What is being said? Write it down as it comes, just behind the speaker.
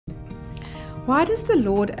Why does the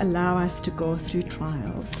Lord allow us to go through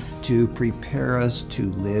trials? To prepare us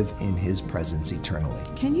to live in His presence eternally.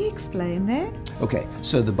 Can you explain that? Okay,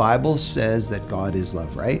 so the Bible says that God is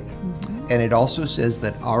love, right? And it also says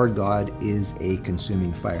that our God is a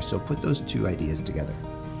consuming fire. So put those two ideas together.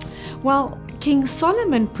 Well, King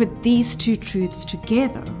Solomon put these two truths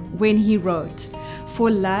together when he wrote,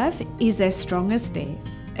 "For love is as strong as death.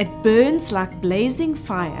 It burns like blazing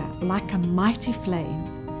fire, like a mighty flame."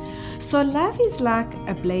 So love is like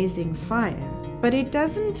a blazing fire, but it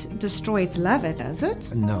doesn't destroy its lover, does it?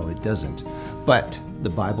 No, it doesn't. But the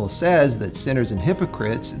Bible says that sinners and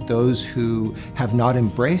hypocrites, those who have not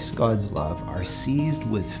embraced God's love, are seized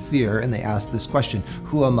with fear, and they ask this question,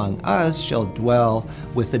 who among us shall dwell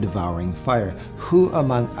with the devouring fire? Who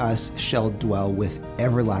among us shall dwell with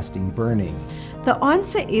everlasting burning? The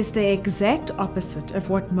answer is the exact opposite of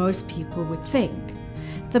what most people would think.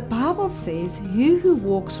 The Bible says, "He who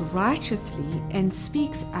walks righteously and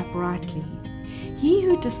speaks uprightly, he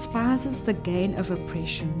who despises the gain of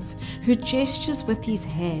oppressions, who gestures with his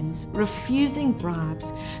hands, refusing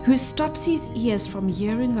bribes, who stops his ears from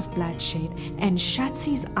hearing of bloodshed and shuts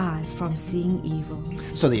his eyes from seeing evil."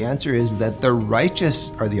 So the answer is that the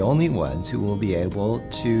righteous are the only ones who will be able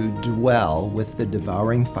to dwell with the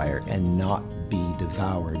devouring fire and not be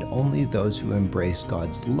devoured. Only those who embrace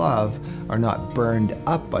God's love are not burned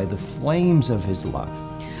up by the flames of His love.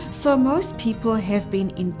 So most people have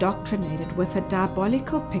been indoctrinated with a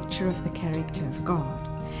diabolical picture of the character of God,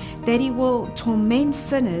 that He will torment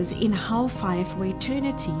sinners in hellfire for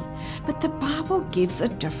eternity. But the Bible gives a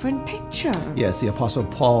different picture. Yes, the Apostle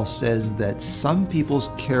Paul says that some people's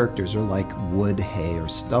characters are like wood, hay, or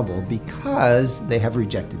stubble because they have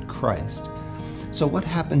rejected Christ. So what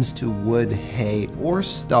happens to wood, hay, or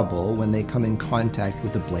stubble when they come in contact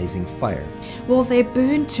with a blazing fire? Well, they're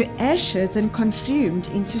burned to ashes and consumed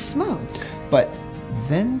into smoke. But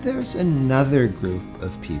then there's another group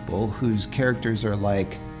of people whose characters are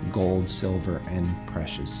like gold, silver, and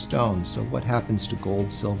precious stones. So what happens to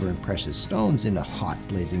gold, silver, and precious stones in a hot,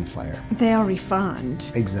 blazing fire? They are refined.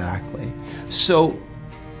 Exactly. So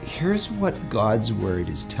here's what God's Word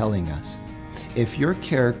is telling us. If your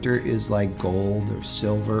character is like gold or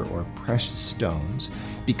silver or precious stones,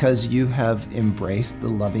 because you have embraced the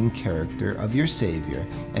loving character of your Savior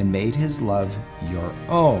and made His love your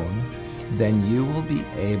own, then you will be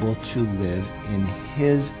able to live in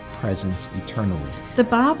His presence eternally. The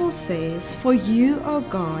Bible says, "For you, O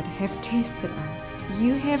God, have tested us.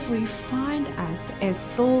 You have refined us as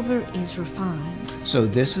silver is refined." So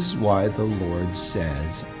this is why the Lord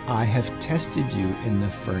says, "I have tested you in the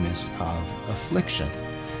furnace of affliction,"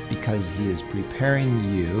 because He is preparing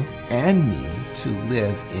you and me to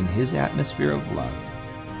live in His atmosphere of love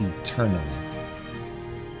eternally.